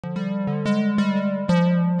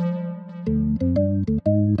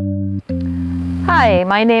Hi,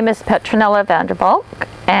 my name is Petronella Vander Valk,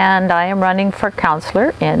 and I am running for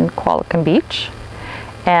councillor in Qualicum Beach.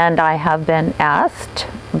 And I have been asked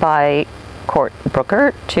by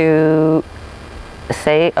Brooker to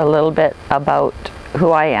say a little bit about who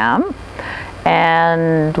I am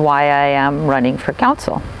and why I am running for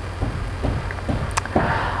council.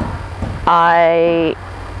 I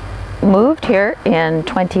moved here in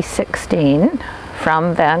 2016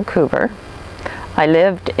 from Vancouver. I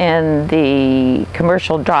lived in the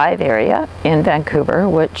Commercial Drive area in Vancouver,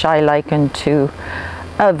 which I liken to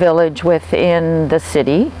a village within the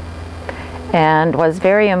city, and was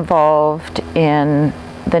very involved in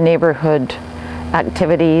the neighborhood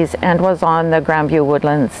activities and was on the Grandview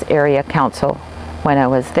Woodlands Area Council when I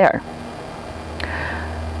was there.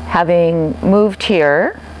 Having moved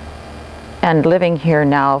here and living here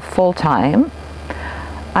now full-time,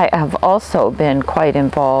 I have also been quite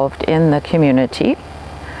involved in the community,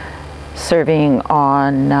 serving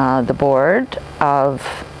on the board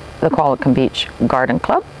of the Qualicum Beach Garden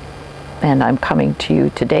Club, and I'm coming to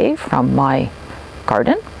you today from my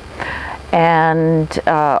garden. And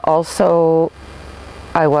also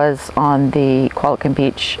I was on the Qualicum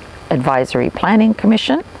Beach Advisory Planning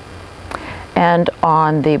Commission and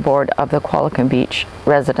on the board of the Qualicum Beach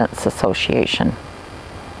Residents Association.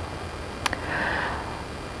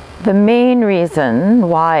 The main reason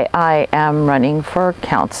why I am running for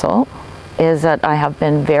council is that I have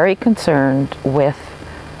been very concerned with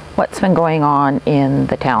what's been going on in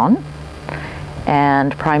the town,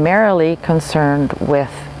 and primarily concerned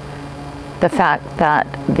with the fact that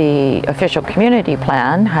the official community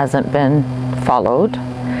plan hasn't been followed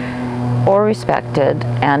or respected,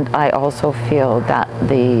 and I also feel that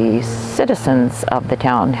the citizens of the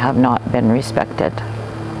town have not been respected.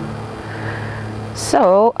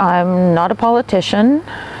 So I'm not a politician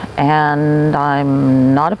and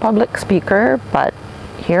I'm not a public speaker, but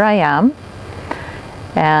here I am,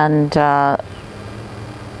 and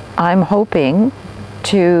I'm hoping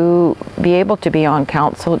to be able to be on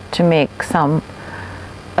council to make some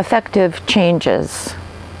effective changes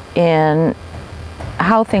in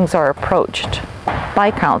how things are approached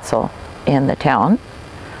by council in the town.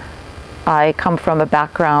 I come from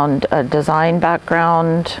a design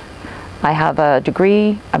background. I have a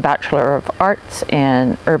degree, a Bachelor of Arts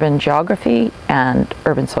in Urban Geography and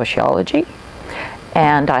Urban Sociology,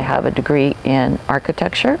 and I have a degree in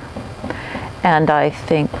Architecture. And I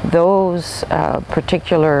think those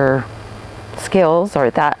particular skills,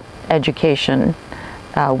 or that education,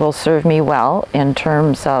 will serve me well in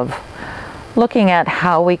terms of looking at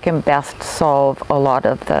how we can best solve a lot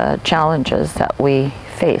of the challenges that we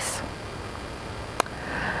face.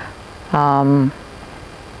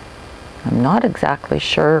 I'm not exactly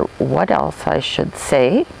sure what else I should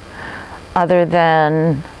say, other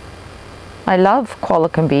than I love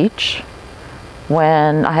Qualicum Beach.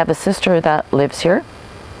 When I have a sister that lives here,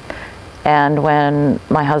 and when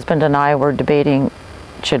my husband and I were debating,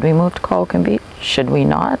 should we move to Qualicum Beach, should we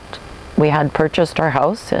not? We had purchased our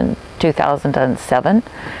house in 2007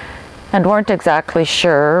 and weren't exactly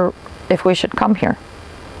sure if we should come here.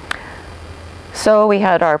 So we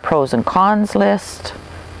had our pros and cons list.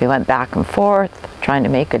 We went back and forth trying to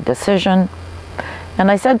make a decision, and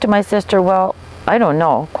I said to my sister, well, I don't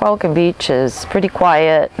know, Qualicum Beach is pretty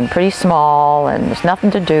quiet and pretty small and there's nothing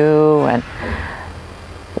to do, and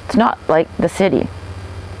it's not like the city.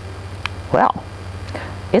 Well,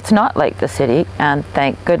 it's not like the city, and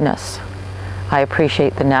thank goodness. I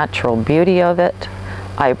appreciate the natural beauty of it.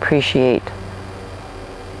 I appreciate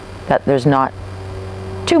that there's not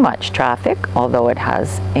too much traffic, although it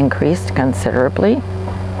has increased considerably.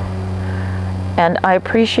 And I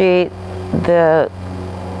appreciate the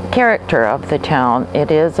character of the town. It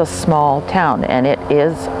is a small town, and it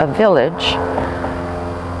is a village,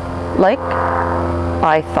 like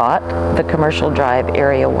I thought the Commercial Drive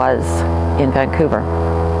area was in Vancouver.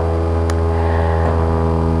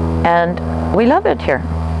 And we love it here.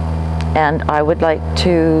 And I would like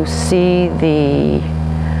to see the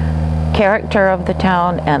character of the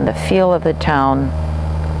town and the feel of the town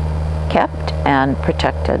kept and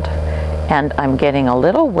protected. And I'm getting a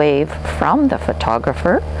little wave from the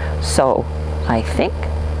photographer, so I think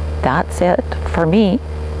that's it for me.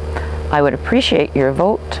 I would appreciate your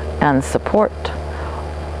vote and support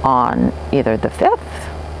on either the 5th,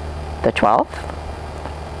 the 12th,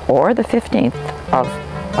 or the 15th of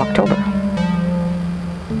October.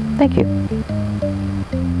 Thank you.